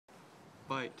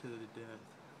fight to the death.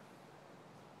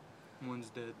 One's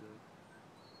dead though.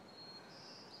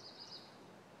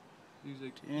 He's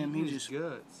like, damn, he just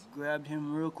guts. grabbed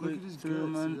him real quick, threw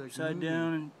him upside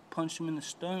down, and punched him in the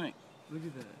stomach. Look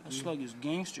at that. That Slug is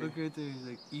gangster. Look right there, he's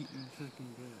like eating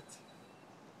fucking guts.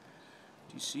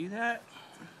 Do you see that?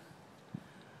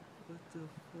 What the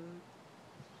fuck?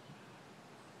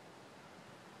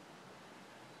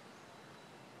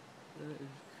 That is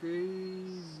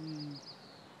crazy.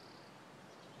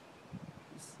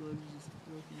 This Slug's just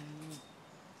fucking up.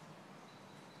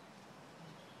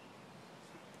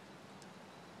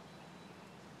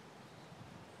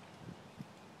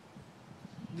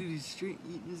 Dude, he's straight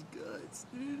eating his guts.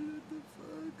 Dude, what the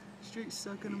fuck? Straight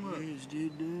sucking him up. Yes,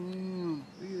 dude, damn.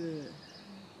 Look at that.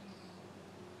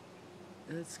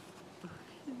 That's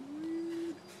fucking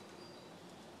weird.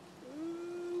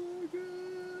 Oh my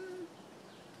god.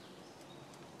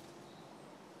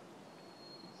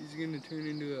 He's gonna turn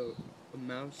into a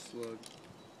mouse slug.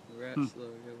 A rat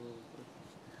slug.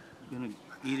 He's gonna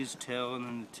eat his tail, and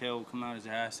then the tail will come out his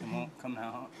ass and won't come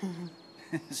out.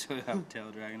 So he'll have a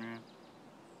tail dragging around.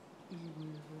 He's gonna be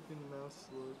a fucking mouse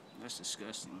slug. That's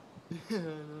disgusting. Yeah,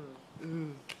 I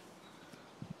know.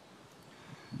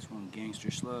 That's one gangster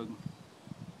slug.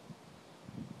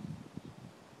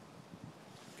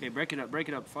 Okay, break it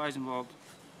up, Fly's involved.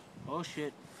 Oh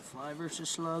shit. Fly versus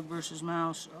slug versus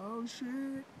mouse. Oh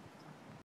shit.